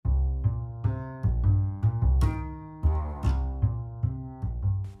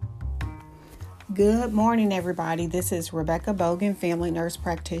Good morning, everybody. This is Rebekah Bogan, family nurse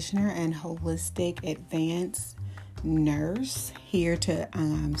practitioner and holistic advanced nurse, here to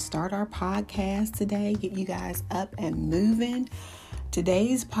start our podcast today, get you guys up and moving.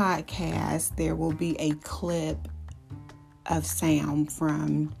 Today's podcast, there will be a clip of sound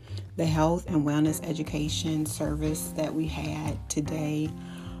from the health and wellness education service that we had today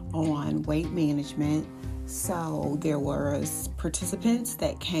on weight management. So there was participants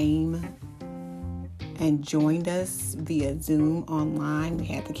that came and joined us via Zoom online. We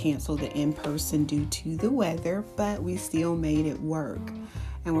had to cancel the in-person due to the weather, but we still made it work.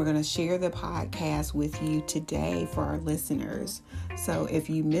 And we're going to share the podcast with you today for our listeners. So if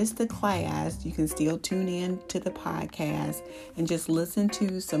you missed the class, you can still tune in to the podcast and just listen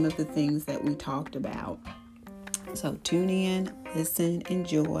to some of the things that we talked about. So tune in, listen,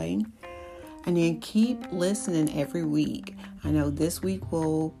 enjoy, and then keep listening every week. I know this week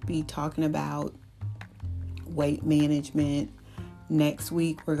we'll be talking about weight management. Next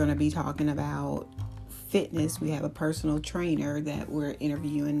week, we're going to be talking about fitness. We have a personal trainer that we're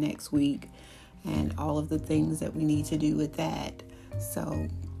interviewing next week and all of the things that we need to do with that. So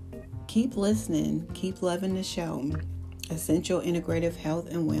keep listening, keep loving the show. Essential Integrative Health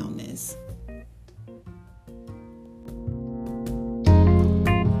and Wellness.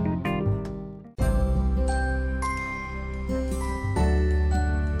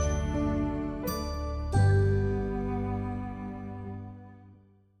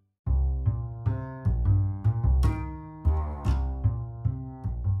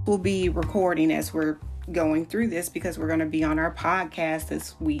 We'll be recording as we're going through this because we're going to be on our podcast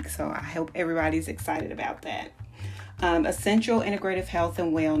this week. So I hope everybody's excited about that. Essential Integrative Health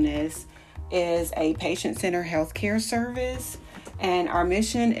and Wellness is a patient-centered healthcare service, and our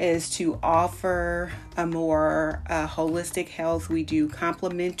mission is to offer a more holistic health. We do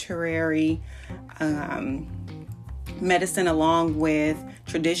complementary medicine along with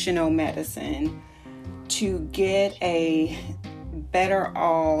traditional medicine to get a better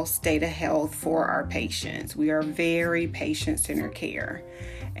all state of health for our patients. We are very patient-centered care,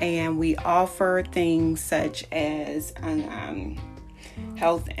 and we offer things such as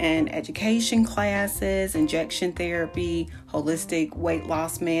health and education classes, injection therapy, holistic weight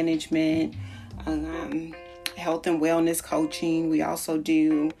loss management, health and wellness coaching. We also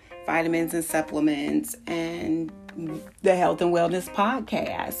do vitamins and supplements and the Health and Wellness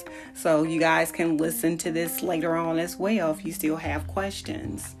podcast. So you guys can listen to this later on as well if you still have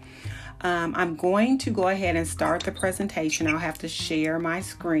questions. I'm going to go ahead and start the presentation. I'll have to share my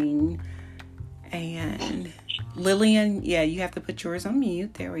screen. And Lillian, you have to put yours on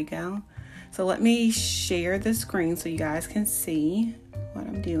mute. There we go. So let me share the screen so you guys can see what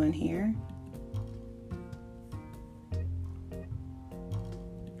I'm doing here.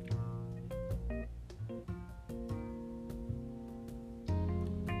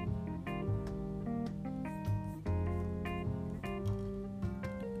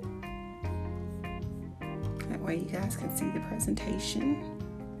 That way you guys can see the presentation.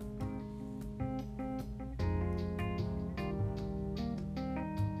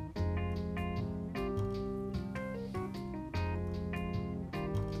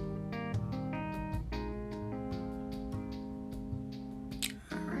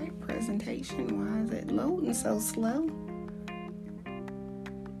 All right, presentation. Why is it loading so slow?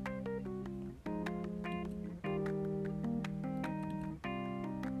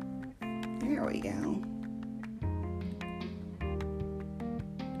 There we go.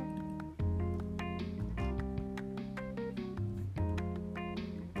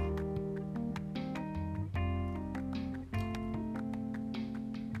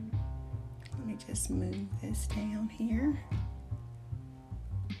 Just move this down here.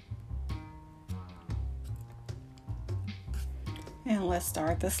 And let's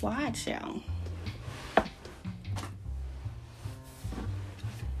start the slideshow.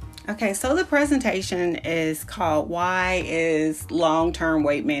 Okay, so the presentation is called "Why is Long-Term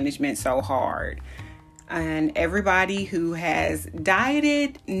Weight Management So Hard?" And everybody who has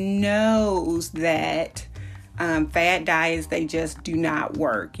dieted knows that fad diets, they just do not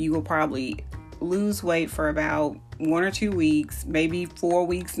work. You will probably lose weight for about 1 or 2 weeks, maybe 4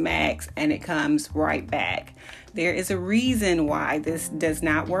 weeks max, and it comes right back. There is a reason why this does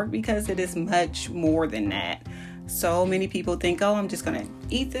not work, because it is much more than that. So many people think, I'm just going to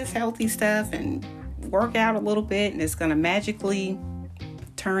eat this healthy stuff and work out a little bit, and it's going to magically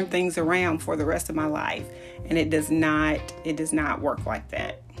turn things around for the rest of my life. And it does not work like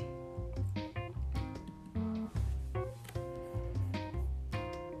that.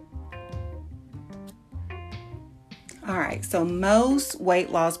 All right, so most weight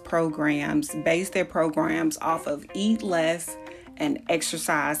loss programs base their programs off of eat less and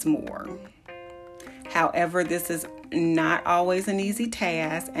exercise more. However, this is not always an easy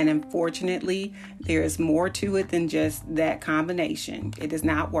task, and unfortunately, there is more to it than just that combination. It does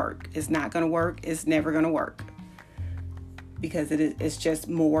not work. It's not going to work. It's never going to work because it's just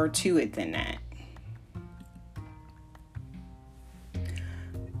more to it than that.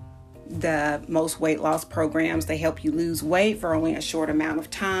 The most weight loss programs, they help you lose weight for only a short amount of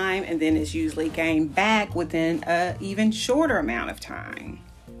time, and then it's usually gained back within an even shorter amount of time.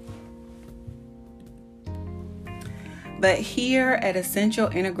 But here at Essential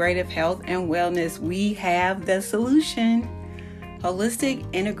Integrative Health and Wellness, we have the solution. Holistic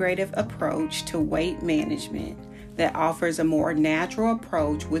integrative approach to weight management that offers a more natural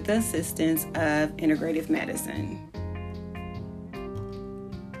approach with the assistance of integrative medicine.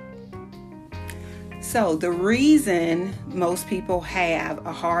 So the reason most people have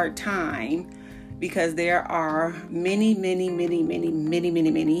a hard time, because there are many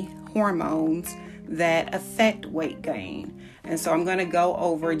hormones that affect weight gain. And so I'm going to go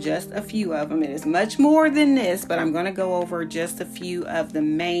over just a few of them. It is much more than this, but I'm going to go over just a few of the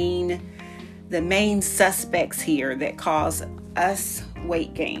main suspects here that cause us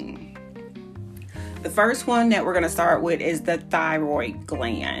weight gain. The first one that we're going to start with is the thyroid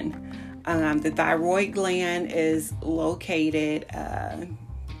gland. The thyroid gland is located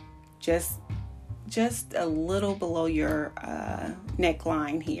just a little below your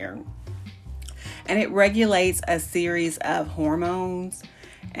neckline here. And it regulates a series of hormones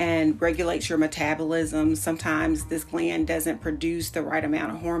and regulates your metabolism. Sometimes this gland doesn't produce the right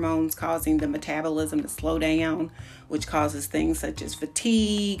amount of hormones, causing the metabolism to slow down, which causes things such as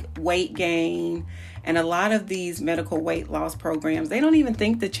fatigue, weight gain. And a lot of these medical weight loss programs, they don't even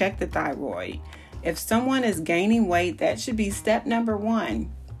think to check the thyroid. If someone is gaining weight, that should be step number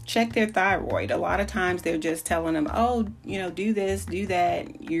one. Check their thyroid. A lot of times they're just telling them, oh, do this, do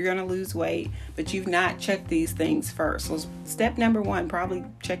that. You're going to lose weight, but you've not checked these things first. So step number one, probably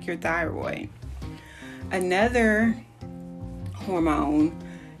check your thyroid. Another hormone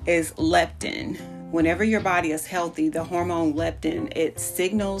is leptin. Whenever your body is healthy, the hormone leptin, it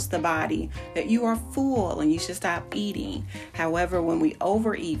signals the body that you are full and you should stop eating. However, when we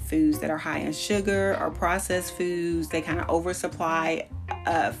overeat foods that are high in sugar or processed foods, they kind of oversupply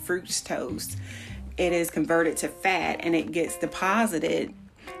fructose. It is converted to fat and it gets deposited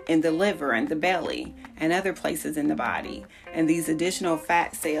in the liver and the belly and other places in the body. And these additional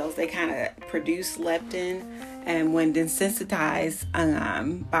fat cells, they kind of produce leptin, and when desensitized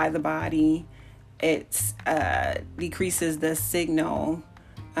by the body, it decreases the signal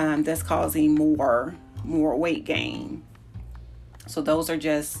that's causing more weight gain. So those are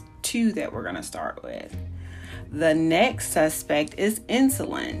just two that we're going to start with. The next suspect is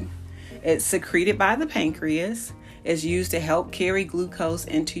insulin. It's secreted by the pancreas. It's used to help carry glucose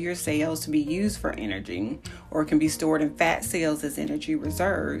into your cells to be used for energy, or it can be stored in fat cells as energy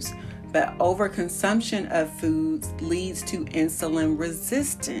reserves. But overconsumption of foods leads to insulin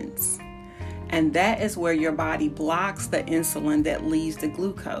resistance. And that is where your body blocks the insulin that leaves the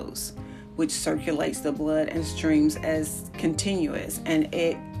glucose, which circulates the blood and streams as continuous. And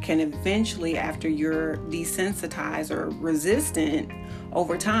it can eventually, after you're desensitized or resistant,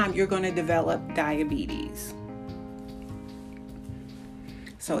 over time, you're going to develop diabetes.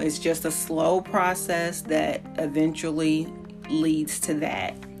 So it's just a slow process that eventually leads to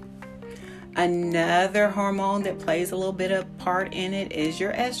that. Another hormone that plays a little bit of part in it is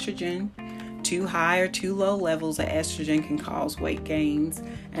your estrogen. Too high or too low levels of estrogen can cause weight gains,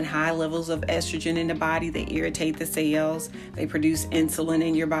 and high levels of estrogen in the body, they irritate the cells. They produce insulin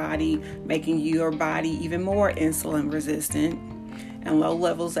in your body, making your body even more insulin resistant. And low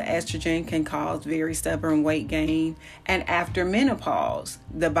levels of estrogen can cause very stubborn weight gain. And after menopause,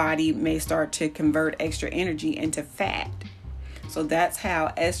 the body may start to convert extra energy into fat. So that's how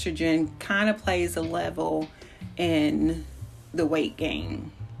estrogen kind of plays a level in the weight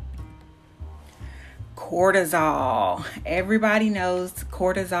gain. Cortisol. Everybody knows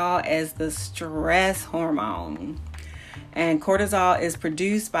cortisol as the stress hormone. And cortisol is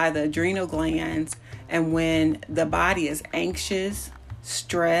produced by the adrenal glands. And when the body is anxious,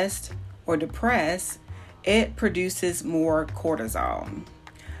 stressed, or depressed, it produces more cortisol.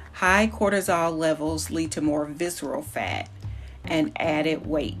 High cortisol levels lead to more visceral fat and added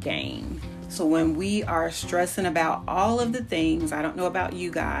weight gain. So when we are stressing about all of the things, I don't know about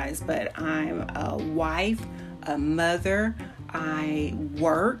you guys, but I'm a wife, a mother, I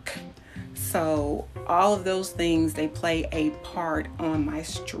work. So All of those things, they play a part on my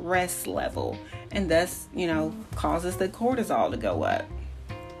stress level, and thus, causes the cortisol to go up.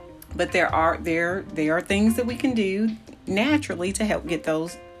 But there are things that we can do naturally to help get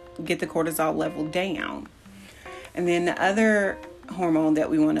the cortisol level down. And then the other hormone that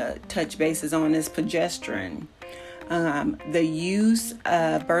we want to touch bases on is progesterone. The use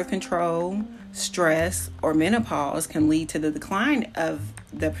of birth control, stress, or menopause can lead to the decline of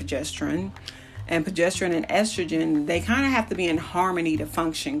the progesterone. And progesterone and estrogen, they kind of have to be in harmony to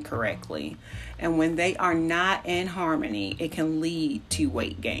function correctly. And when they are not in harmony, it can lead to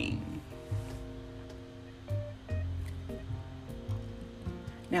weight gain.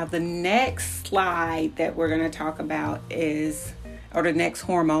 Now, the next slide that we're going to talk about the next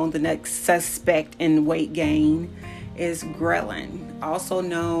hormone, the next suspect in weight gain is ghrelin, also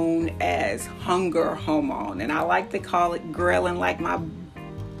known as hunger hormone. And I like to call it ghrelin like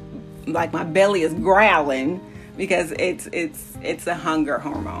my belly is growling, because it's a hunger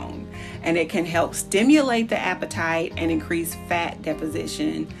hormone, and it can help stimulate the appetite and increase fat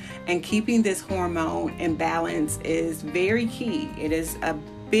deposition. And keeping this hormone in balance is very key. It is a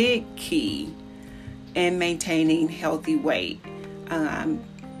big key in maintaining healthy weight.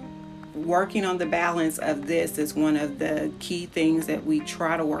 Working on the balance of this is one of the key things that we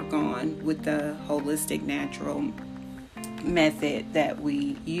try to work on with the holistic natural method that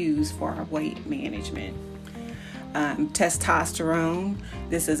we use for our weight management. Testosterone.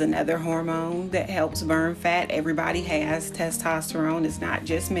 This is another hormone that helps burn fat. Everybody has testosterone. It's not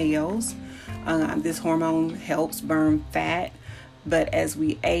just males. This hormone helps burn fat, but as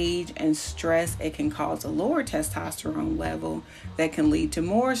we age and stress, it can cause a lower testosterone level that can lead to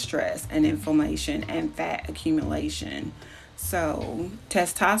more stress and inflammation and fat accumulation. So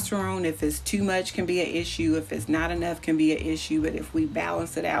testosterone, if it's too much, can be an issue. If it's not enough, can be an issue. But if we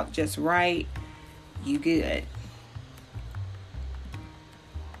balance it out just right, you good.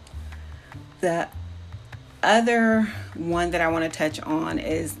 The other one that I want to touch on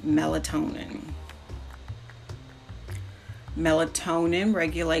is melatonin. Melatonin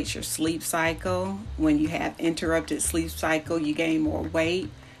regulates your sleep cycle. When you have interrupted sleep cycle, you gain more weight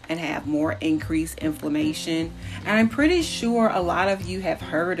and have more increased inflammation. And I'm pretty sure a lot of you have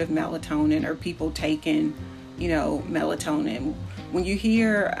heard of melatonin, or people taking, melatonin. When you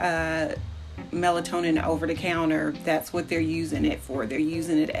hear melatonin over the counter, that's what they're using it for. They're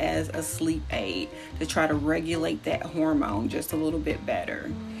using it as a sleep aid to try to regulate that hormone just a little bit better.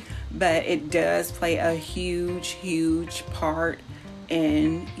 But it does play a huge part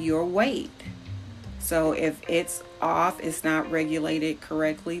in your weight. So if it's off, it's not regulated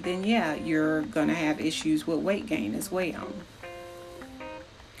correctly, then yeah, you're going to have issues with weight gain as well.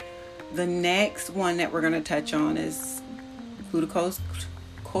 The next one that we're going to touch on is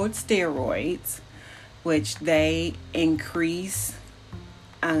glucocorticoids, which they increase,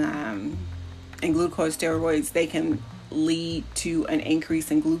 and glucocorticoids, they can lead to an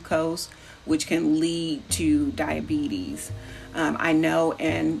increase in glucose, which can lead to diabetes. I know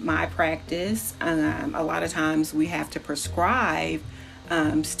in my practice, a lot of times we have to prescribe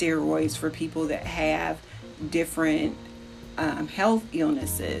steroids for people that have different health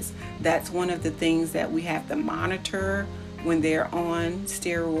illnesses. That's one of the things that we have to monitor when they're on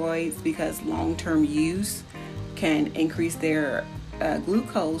steroids, because long-term use can increase their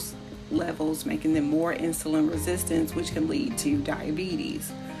glucose levels, making them more insulin resistant, which can lead to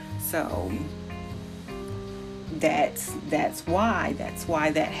diabetes. So that's why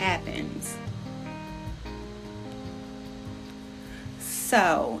that happens.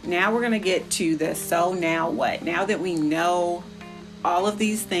 So now we're going to get to the so now what. Now that we know all of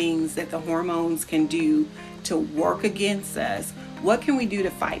these things that the hormones can do to work against us, what can we do to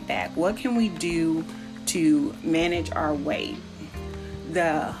fight back? What can we do to manage our weight?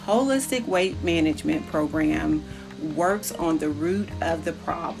 The Holistic Weight Management Program works on the root of the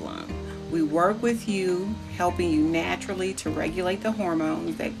problem. We work with you, helping you naturally to regulate the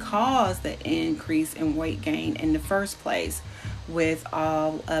hormones that cause the increase in weight gain in the first place with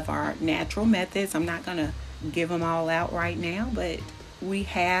all of our natural methods. I'm not going to give them all out right now, but we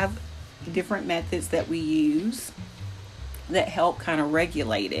have different methods that we use that help kind of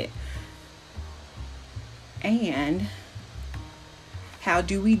regulate it. And how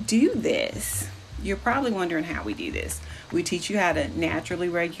do we do this? You're probably wondering how we do this. We teach you how to naturally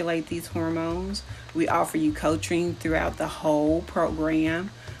regulate these hormones. We offer you coaching throughout the whole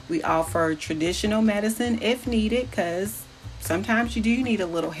program. We offer traditional medicine if needed, because sometimes you do need a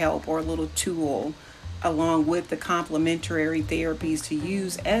little help or a little tool along with the complementary therapies to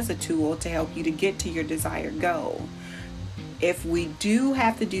use as a tool to help you to get to your desired goal. if we do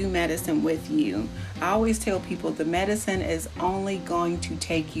have to do medicine with you, I always tell people the medicine is only going to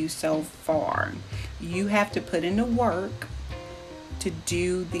take you so far. You have to put in the work to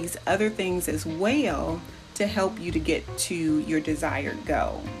do these other things as well to help you to get to your desired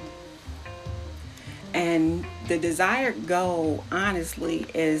goal. And the desired goal, honestly,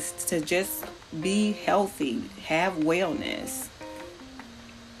 is to just be healthy, have wellness.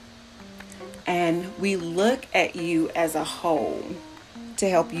 And we look at you as a whole to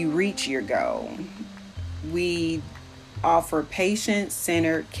help you reach your goal. We offer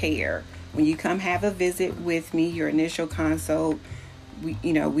patient-centered care. When you come have a visit with me, your initial consult, we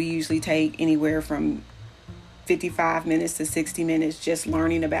usually take anywhere from 55 minutes to 60 minutes just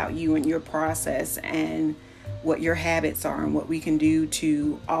learning about you and your process and what your habits are and what we can do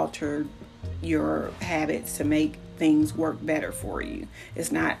to alter your habits to make things work better for you.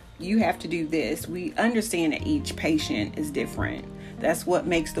 It's not you have to do this. We understand that each patient is different. That's what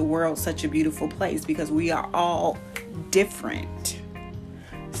makes the world such a beautiful place, because we are all different.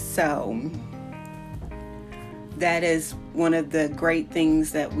 So that is one of the great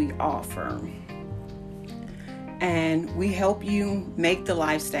things that we offer. And we help you make the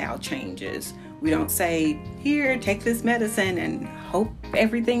lifestyle changes. We don't say, here, take this medicine and hope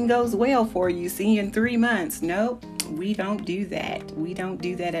everything goes well for you. See you in 3 months. Nope, we don't do that. We don't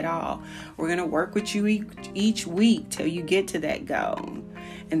do that at all. We're going to work with you each week till you get to that goal.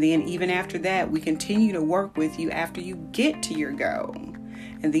 And then even after that, we continue to work with you after you get to your goal.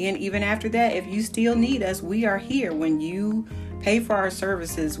 And then even after that, if you still need us, we are here. When you pay for our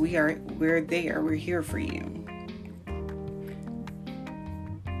services, we're there. We're here for you.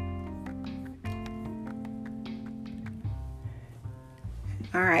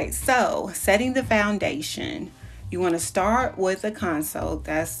 All right, so setting the foundation. You want to start with a consult.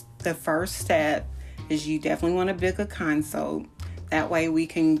 That's the first step, is you definitely want to book a consult. That way we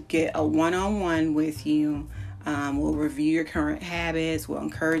can get a one-on-one with you. We'll review your current habits. We'll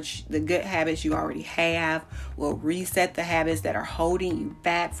encourage the good habits you already have. We'll reset the habits that are holding you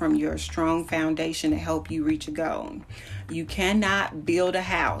back from your strong foundation to help you reach a goal. You cannot build a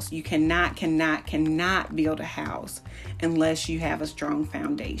house. You cannot build a house unless you have a strong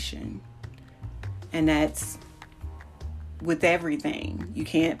foundation. And that's with everything. You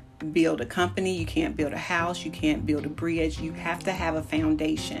can't build a company. You can't build a house. You can't build a bridge. You have to have a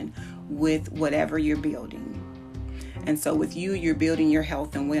foundation with whatever you're building. And so with you, you're building your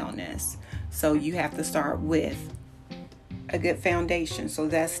health and wellness. So you have to start with a good foundation. So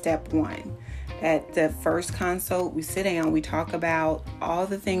that's step one. At the first consult, we sit down, we talk about all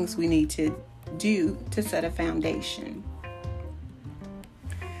the things we need to do to set a foundation.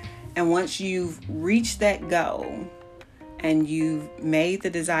 And once you've reached that goal and you've made the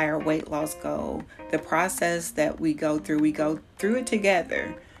desired weight loss goal, the process that we go through it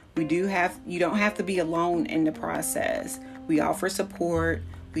together. You don't have to be alone in the process. We offer support.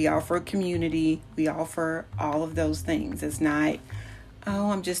 We offer community. We offer all of those things. It's not,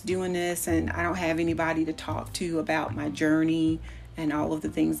 I'm just doing this and I don't have anybody to talk to about my journey and all of the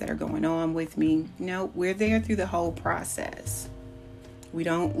things that are going on with me. No, we're there through the whole process. We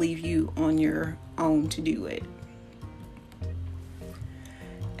don't leave you on your own to do it.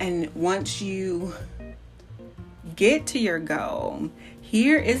 And once you get to your goal,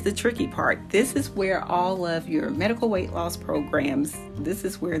 here is the tricky part. This is where all of your medical weight loss programs, this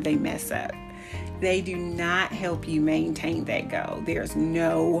is where they mess up. They do not help you maintain that goal. There's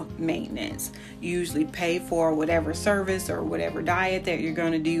no maintenance. You usually pay for whatever service or whatever diet that you're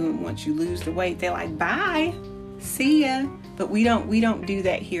going to do. And once you lose the weight, they're like, bye, see ya. But we don't do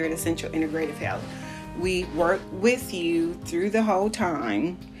that here at Essential Integrative Health. We work with you through the whole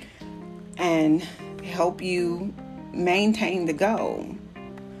time and help you maintain the goal.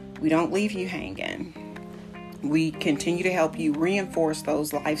 We don't leave you hanging. We continue to help you reinforce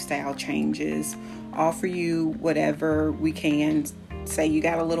those lifestyle changes, offer you whatever we can. Say you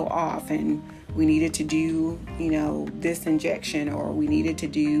got a little off and we needed to do, this injection, or we needed to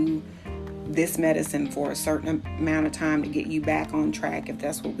do this medicine for a certain amount of time to get you back on track, if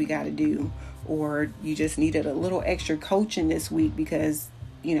that's what we got to do. Or you just needed a little extra coaching this week because,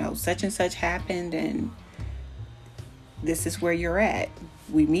 such and such happened and this is where you're at.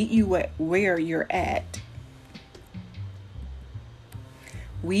 We meet you where you're at.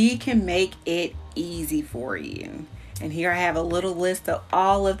 We can make it easy for you. And here I have a little list of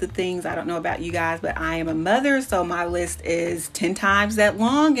all of the things. I don't know about you guys, but I am a mother, so my list is 10 times that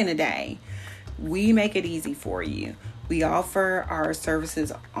long in a day. We make it easy for you. We offer our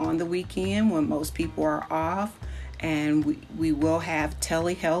services on the weekend when most people are off. And we will have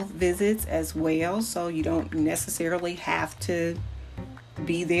telehealth visits as well, so you don't necessarily have to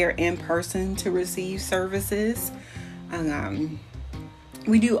be there in person to receive services.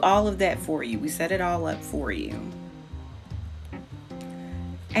 We do all of that for you. We set it all up for you.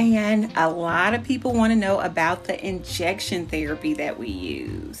 And a lot of people want to know about the injection therapy that we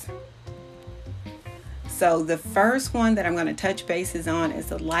use. So the first one that I'm going to touch bases on is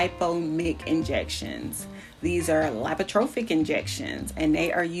the lipomic injections. These are lipotrophic injections, and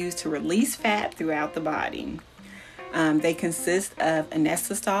they are used to release fat throughout the body. They consist of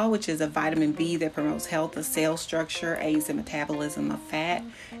inositol, which is a vitamin B that promotes health of cell structure, aids the metabolism of fat.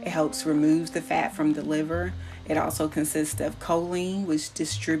 It helps remove the fat from the liver. It also consists of choline, which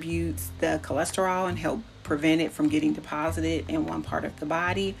distributes the cholesterol and help prevent it from getting deposited in one part of the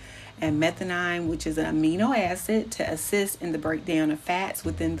body. And methionine, which is an amino acid to assist in the breakdown of fats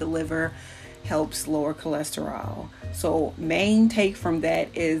within the liver, helps lower cholesterol. So main take from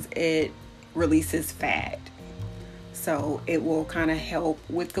that is it releases fat. So it will kind of help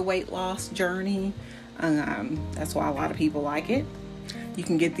with the weight loss journey. That's why a lot of people like it. You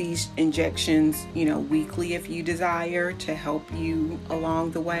can get these injections, weekly if you desire, to help you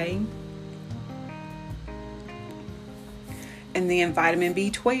along the way. And then vitamin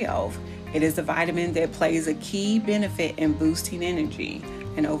B12. It is a vitamin that plays a key benefit in boosting energy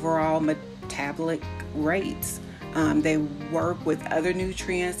and overall metabolic rates. They work with other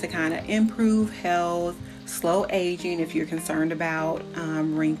nutrients to kind of improve health, slow aging if you're concerned about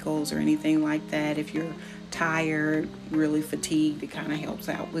wrinkles or anything like that. If you're tired, really fatigued, it kind of helps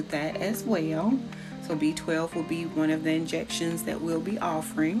out with that as well. So B12 will be one of the injections that we'll be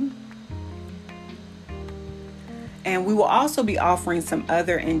offering. And we will also be offering some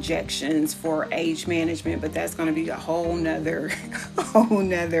other injections for age management, but that's going to be a whole nother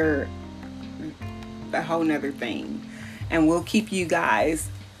thing. And we'll keep you guys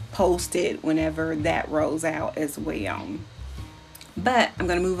posted whenever that rolls out as well. But I'm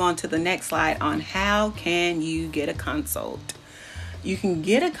going to move on to the next slide on how can you get a consult. You can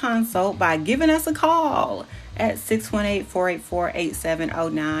get a consult by giving us a call at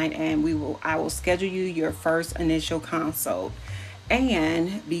 618-484-8709, and I will schedule you your first initial consult.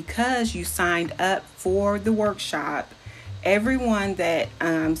 And because you signed up for the workshop, everyone that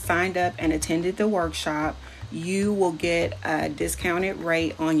signed up and attended the workshop, you will get a discounted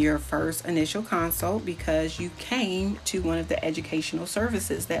rate on your first initial consult because you came to one of the educational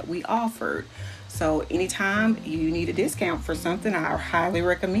services that we offered. So anytime you need a discount for something, I highly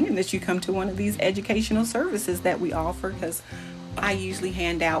recommend that you come to one of these educational services that we offer, because I usually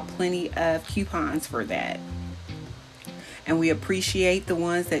hand out plenty of coupons for that. And we appreciate the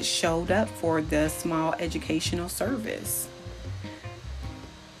ones that showed up for the small educational service.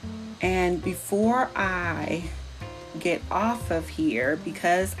 And before I get off of here,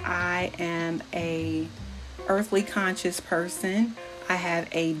 because I am a earthly conscious person, I have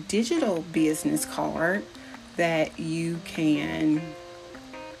a digital business card that you can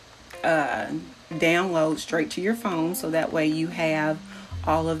download straight to your phone. So that way you have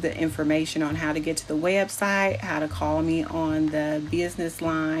all of the information on how to get to the website, how to call me on the business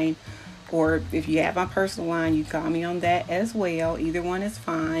line, or if you have my personal line, you call me on that as well. Either one is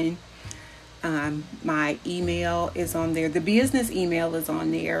fine. My email is on there. The business email is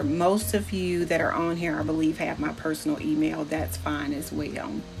on there. Most of you that are on here, I believe, have my personal email. That's fine as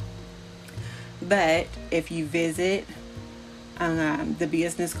well. But if you visit the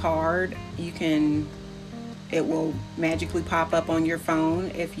business card, it will magically pop up on your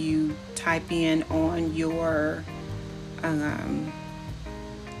phone if you type in on your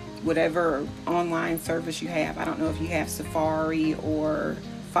whatever online service you have. I don't know if you have Safari or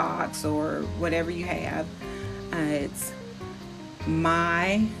Fox or whatever you have. It's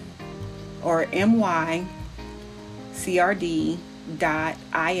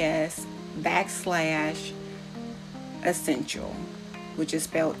mycrd.is/essential, which is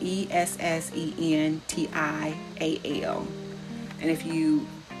spelled ESSENTIAL. And if you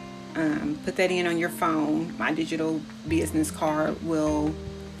put that in on your phone, my digital business card will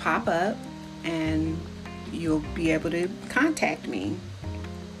pop up and you'll be able to contact me.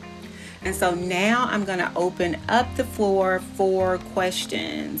 And so now I'm going to open up the floor for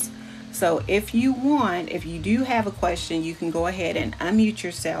questions. So if you do have a question, you can go ahead and unmute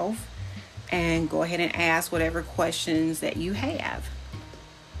yourself and go ahead and ask whatever questions that you have.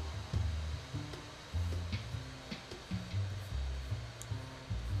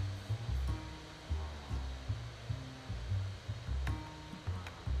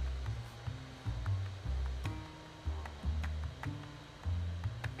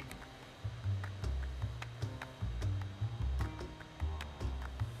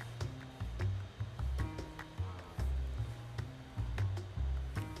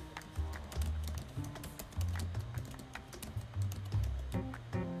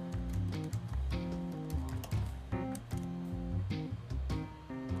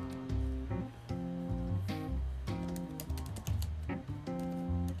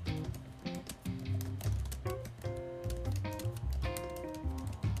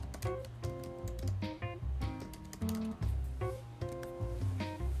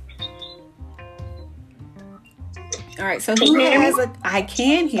 All right, so who has I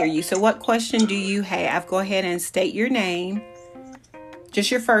can hear you. So what question do you have? Go ahead and state your name.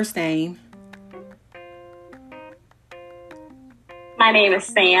 Just your first name. My name is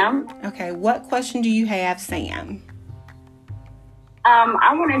Sam. Okay, what question do you have, Sam?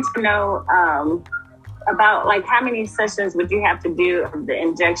 I wanted to know about like how many sessions would you have to do of the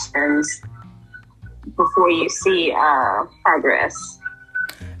injections before you see progress?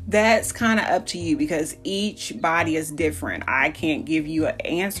 That's kind of up to you because each body is different. I can't give you an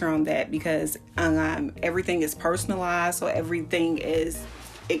answer on that because everything is personalized. So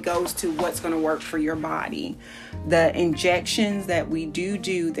it goes to what's going to work for your body. The injections that we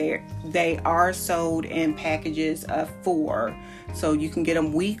do there, they are sold in packages of 4. So you can get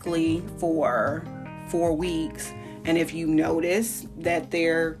them weekly for 4 weeks. And if you notice that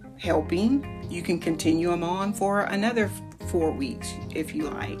they're helping, you can continue them on for another 4 weeks if you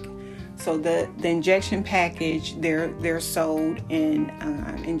like. So the injection package, they're sold in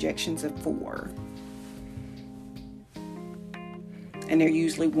injections of 4. And they're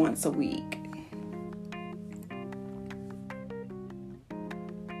usually once a week.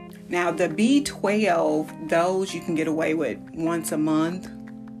 Now the B12, those you can get away with once a month.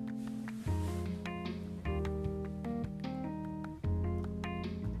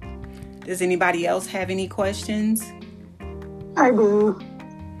 Does anybody else have any questions? I do.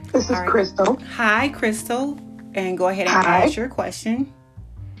 This is Crystal. Hi, Crystal. And go ahead and ask your question.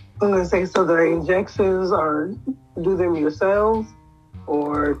 I'm going to say, so the injections do them yourselves?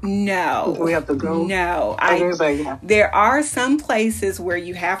 Or no, do we have to go? No, there are some places where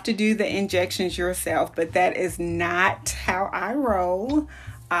you have to do the injections yourself, but that is not how I roll.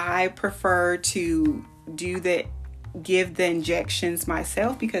 I prefer to give the injections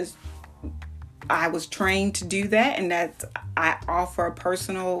myself because I was trained to do that, and I offer a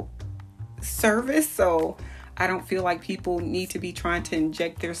personal service, so I don't feel like people need to be trying to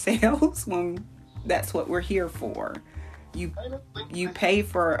inject themselves when that's what we're here for. You pay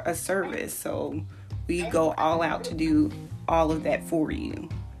for a service, so we go all out to do all of that for you.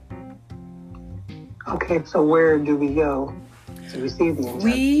 Okay, so where do we go to receive the injection?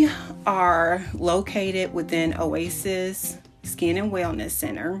 We are located within Oasis Skin and Wellness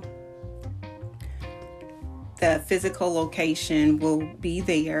Center. The physical location will be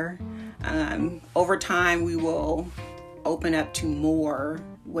there. Over time, we will open up to more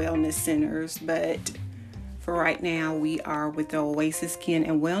wellness centers, but for right now, we are with the Oasis Skin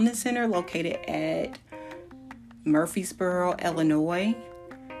and Wellness Center located at Murfreesboro, Illinois.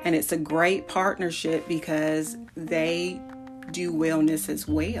 And it's a great partnership because they do wellness as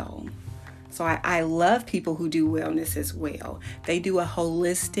well. So I love people who do wellness as well. They do a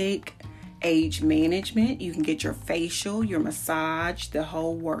holistic age management. You can get your facial, your massage, the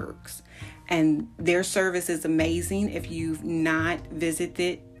whole works. And their service is amazing if you've not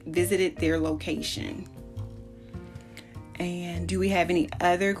visited their location. And do we have any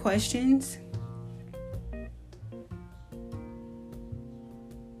other questions?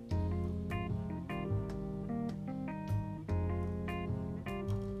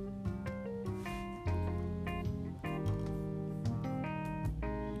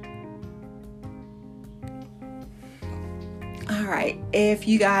 All right, if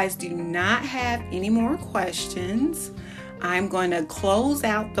you guys do not have any more questions, I'm going to close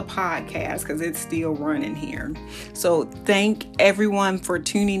out the podcast because it's still running here. So thank everyone for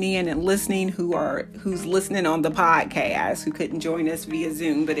tuning in and listening who's listening on the podcast, who couldn't join us via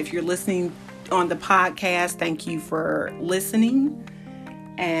Zoom. But if you're listening on the podcast, thank you for listening.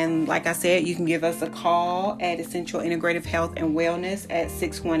 And like I said, you can give us a call at Essential Integrative Health and Wellness at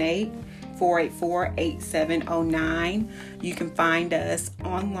 618-484-8709. You can find us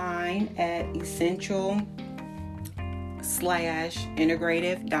online at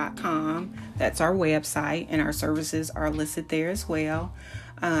essential/integrative.com. That's our website, and our services are listed there as well.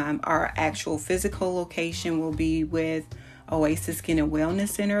 Our actual physical location will be with Oasis Skin and Wellness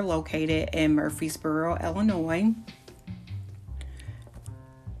Center located in Murfreesboro, Illinois.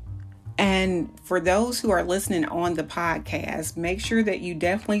 And for those who are listening on the podcast, make sure that you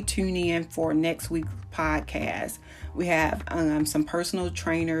definitely tune in for next week's podcast. We have some personal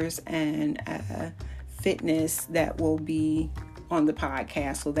trainers and fitness that will be on the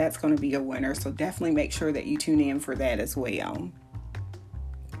podcast. So that's going to be a winner. So definitely make sure that you tune in for that as well.